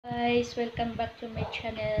guys! Welcome back to my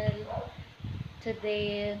channel.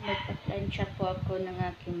 Today, magpa-plancha po ako ng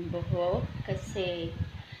aking buhok kasi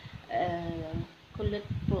kulot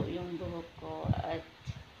po yung buhok ko at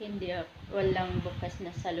walang bukas na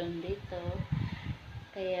salon dito.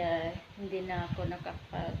 Kaya hindi na ako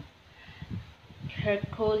nakapag hair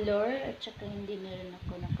color at saka hindi na rin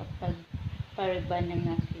ako nakapag-pariban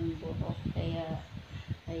ng aking buhok. Kaya,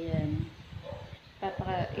 ayan.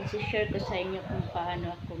 I-share ko sa inyo kung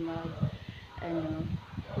paano ako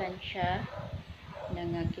plancha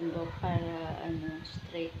ng aking buhok para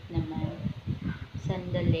straight naman.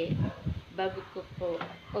 Sandali, bago ko po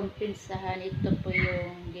kumpisahan, ito po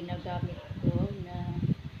yung ginagamit ko na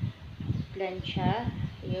plancha,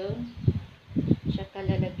 yun. Tsaka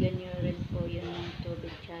lalagyan nyo rin po yun ng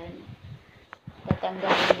tubig dyan.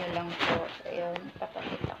 Tatanggalin nyo lang po, ayun,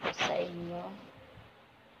 papakita ko sa inyo.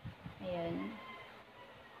 Ayan.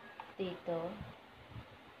 Dito.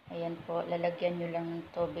 Ayan po, lalagyan nyo lang ng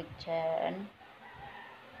tubig dyan.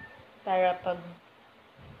 Para pag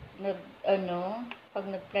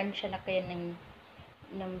nagplansya na kayo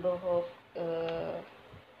ng buhok,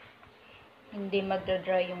 hindi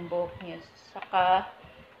magdadry yung buhok nyo. Saka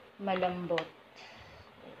malambot.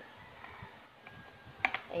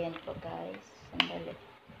 Ayan po guys. Sandali.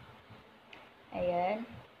 Ayan.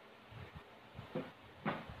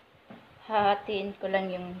 Hahatiin ko lang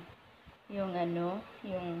yung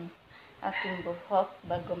aking buhok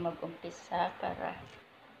bago mag-umpisa para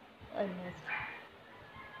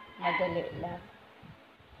madali lang.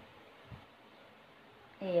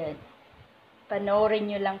 Ayan. Panoorin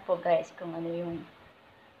nyo lang po guys kung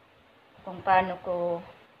paano ko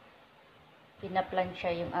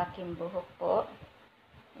pinaplansya yung aking buhok po.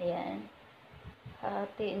 Ayan.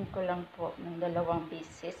 Hahatiin ko lang po ng 2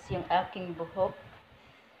 beses yung aking buhok.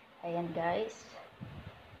 Ayan guys.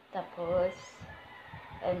 Tapos,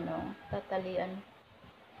 tatalian.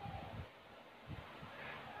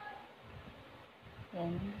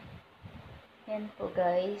 Yan. Yan po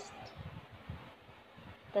guys.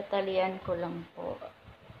 Tatalian ko lang po.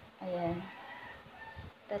 Ayan.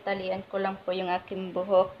 Tatalian ko lang po yung aking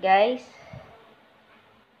buhok guys.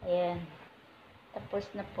 Ayan. Tapos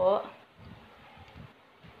na po.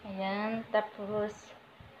 Ayan. Tapos,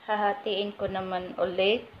 hahatiin ko naman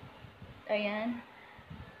ulit. Ayan.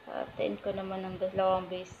 Hahatiin ko naman ng 2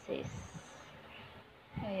 beses.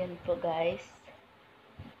 Ayan po guys.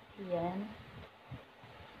 Ayan.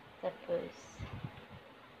 Tapos,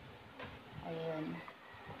 ayan.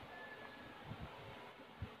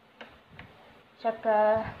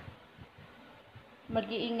 Tsaka,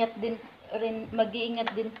 mag-iingat din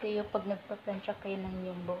kayo pag nagpaplansya kayo ng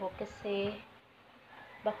inyong buhok kasi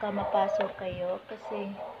baka mapasok kayo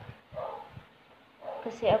kasi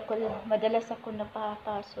madalas ako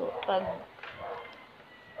napapaso pag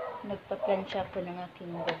nagpaplansya ko ng aking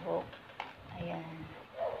buhok. Ayan.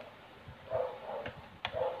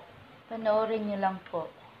 Panoorin nyo lang po.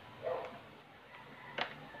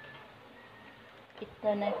 Ito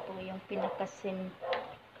na po yung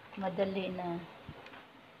madali na.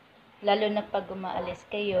 Lalo na pag umaalis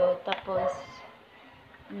kayo, tapos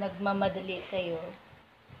nagmamadali kayo.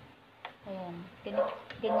 Ayan.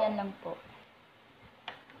 Ganyan lang po.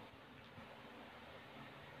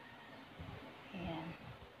 Ayan.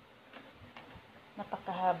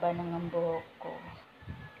 Napakahaba ng ang buhok ko.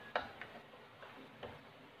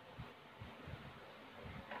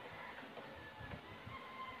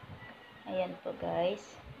 Ayan po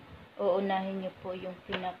guys. Uunahin nyo po yung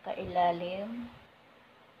pinakailalim.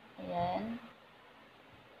 Ayan.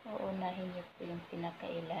 Uunahin nyo po yung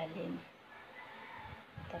pinakailalim.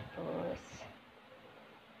 Tapos,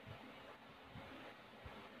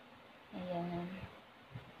 ayan.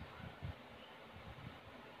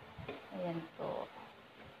 Ayan po.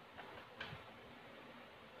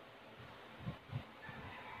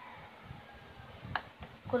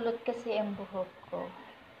 Kulot kasi ang buhok ko.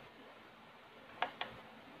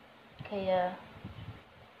 Kaya,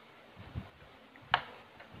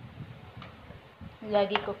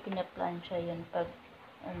 lagi ko pinaplansya yun pag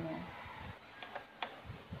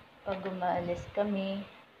umaalis kami.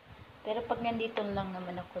 Pero pag nandito lang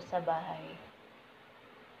naman ako sa bahay,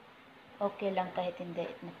 okay lang kahit hindi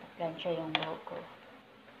napaplansya yung buhok ko.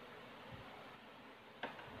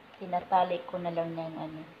 Tinatali ko na lang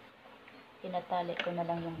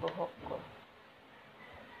yung buhok ko.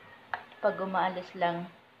 Pag umaalis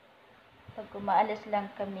lang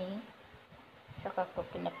kami, saka ko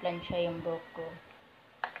pinaplansya yung buhok ko.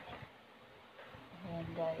 Ayan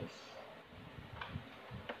guys.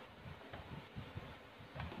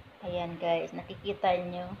 Ayan guys, nakikita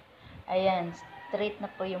nyo. Ayan, straight na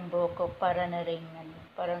po yung buhok ko para na rin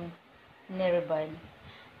parang nirban.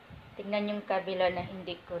 Tingnan yung kabila na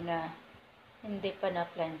hindi pa na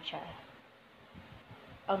plancha.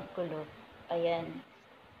 Ang kulot. Ayan.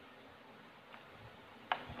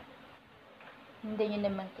 Hindi nyo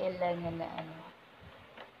naman kailangan na ano.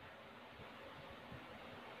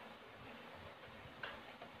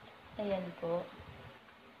 Ayan po.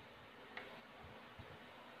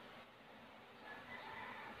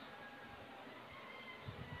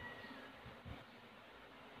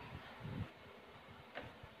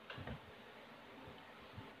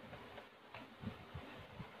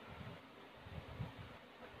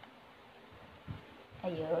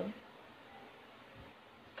 Ayun.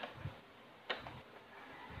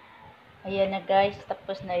 Ayan na guys.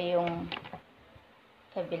 Tapos na yung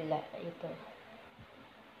kabila. Ito.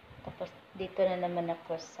 Tapos dito na naman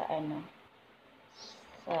ako sa ano.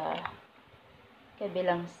 Sa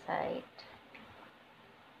kabilang side.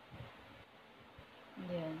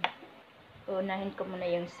 Ayan. Unahin ko muna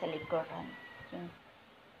yung sa likuran.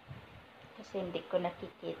 Kasi hindi ko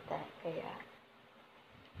nakikita. Kaya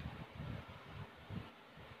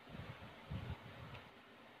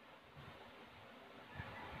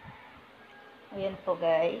ayan po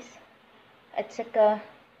guys. At saka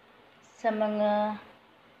sa mga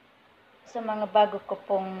bago ko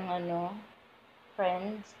pong ano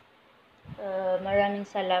friends, maraming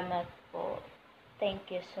salamat po.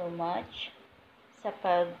 Thank you so much sa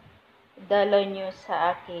pagdalo nyo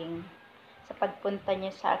sa pagpunta nyo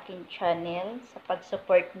sa aking channel, sa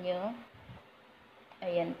pag-support nyo.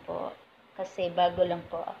 Ayan po. Kasi bago lang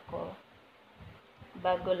po ako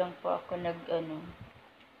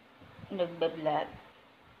nagba-vlog.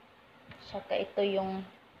 Saka ito yung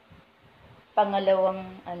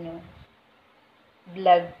pangalawang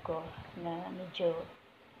vlog ko na medyo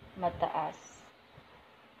mataas.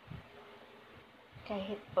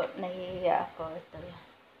 Kahit po nahihiya ako. Ito.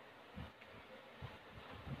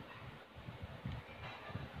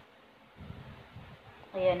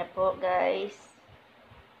 Ayan na po guys.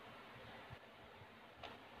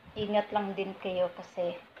 Ingat lang din kayo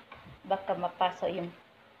kasi baka mapaso yung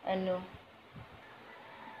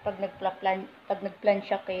pag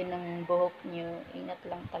nagplansya kayo ng buhok nyo, ingat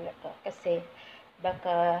lang talaga kasi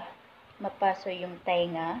baka mapaso yung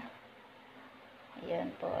tainga. Ayan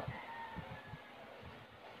po.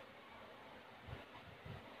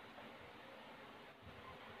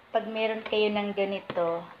 Pag meron kayo ng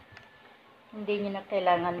ganito, hindi nyo na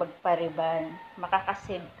kailangan magpariban.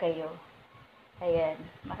 Makakasave kayo. Ayan.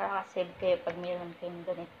 Makakasave kayo pag meron kayong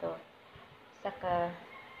ganito. Saka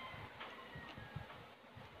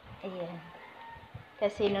ayan.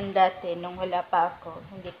 Kasi nung dati, nung wala pa ako,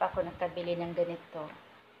 hindi pa ako nakabili ng ganito.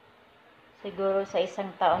 Siguro sa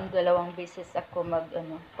isang taon, 2 beses ako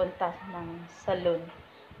punta ng salon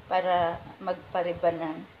para magpariban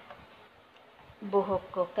ng buhok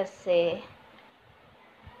ko kasi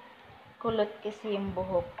kulot kasi yung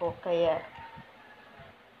buhok ko. Kaya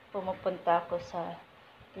pumupunta ako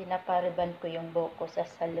pinapariban ko yung buhok ko sa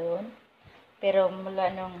salon. Pero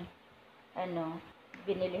mula nung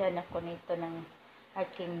binilihan ako nito ng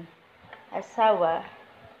aking asawa,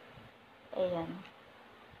 ayan,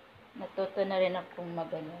 natuto na rin akong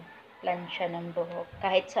plansya ng buhok.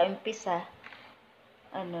 Kahit sa umpisa,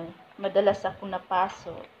 madalas akong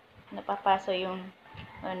napapaso yung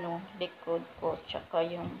likod ko, tsaka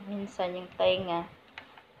yung minsan yung tainga.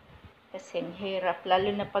 Kasi ang hirap, lalo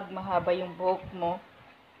na pag mahaba yung buhok mo,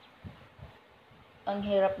 ang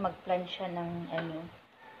hirap magplansya ng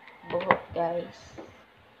buhok guys.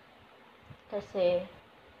 Kasi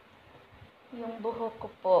yung buhok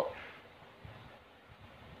ko po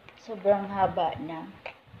sobrang haba na,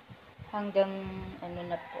 hanggang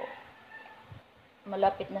na po,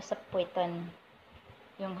 malapit na sa puwitan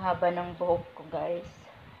yung haba ng buhok ko guys.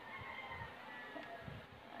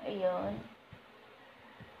 Ayun,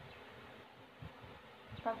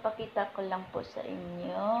 papakita ko lang po sa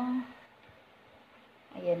inyo.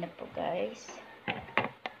 Ayan na po guys.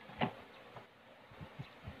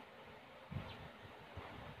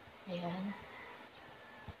 Ayan.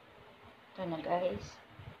 Ito na guys.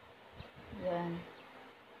 Ayan.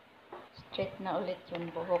 Straight na ulit yung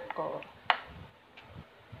buhok ko.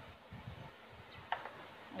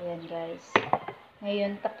 Ayan guys.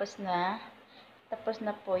 Ngayon tapos na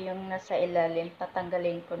po yung nasa ilalim.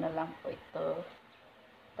 Tatanggalin ko na lang po ito.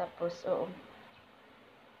 Tapos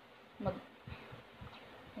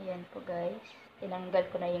ayan po guys. Tinanggal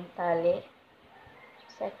ko na yung tali.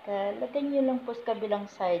 Saka lagyan nyo lang po sa kabilang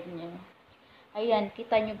side nyo. Ayan,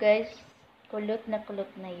 kita nyo guys, kulot na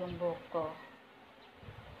yung buhok ko.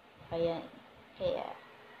 Ayan,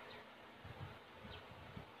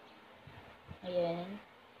 ayan.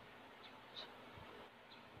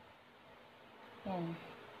 Ayan.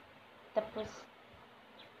 Tapos,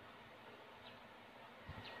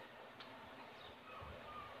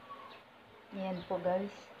 ayan po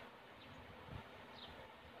guys.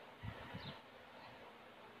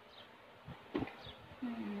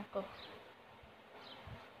 Ako.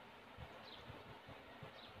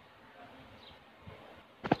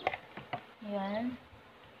 Ayan.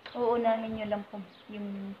 Uunahin nyo lang po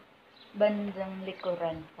yung bandang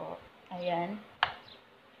likuran po. Ayan.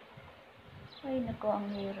 Ay, nako, ang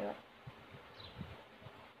hirap.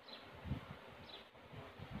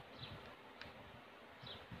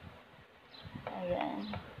 Ayan.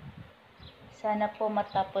 Sana po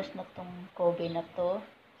matapos na tong COVID na to.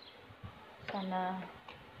 Sana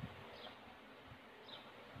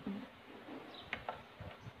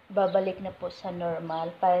babalik na po sa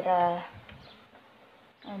normal para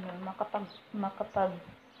makapag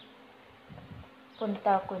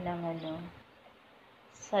punta ko ng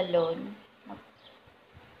salon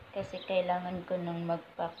kasi kailangan ko nang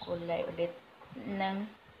magpakulay ulit ng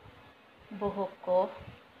buhok ko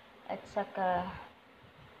at saka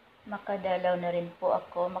makadalaw na rin po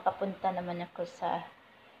ako, makapunta naman ako sa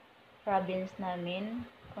province namin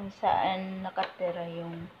kung saan nakatira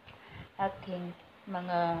yung aking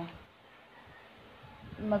mga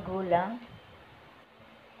magulang.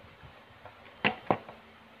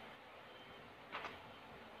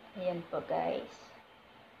 Ayan po guys.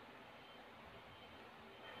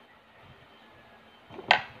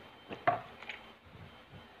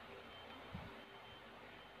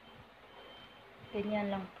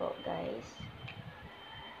 Ganyan lang po guys.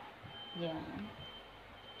 Yan.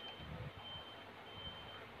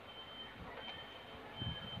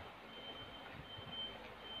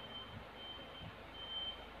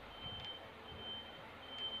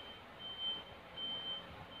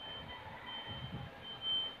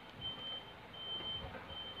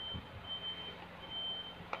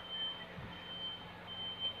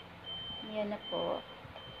 Yan na po.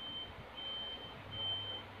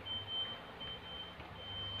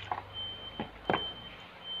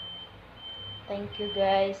 Thank you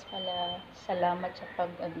guys pala. Salamat sa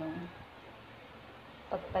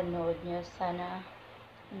pagpanood nyo. Sana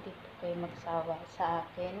hindi po kayo magsawa sa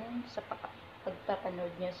akin sa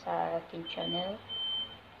pagpapanood nyo sa akin channel.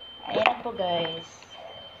 Ayan na po guys.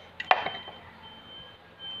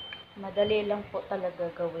 Madali lang po talaga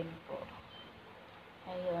gawin po.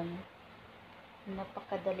 Ayun.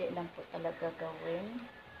 Napakadali lang po talaga gawin.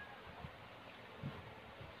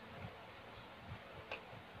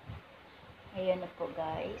 Ayan na po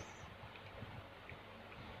guys.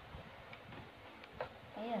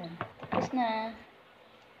 Ayan. Tapos na.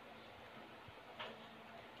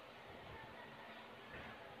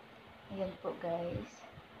 Ayan po guys.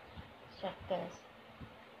 Shakas.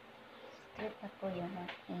 Straight na po yung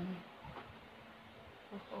aking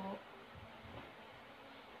buhok.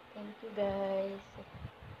 Thank you guys.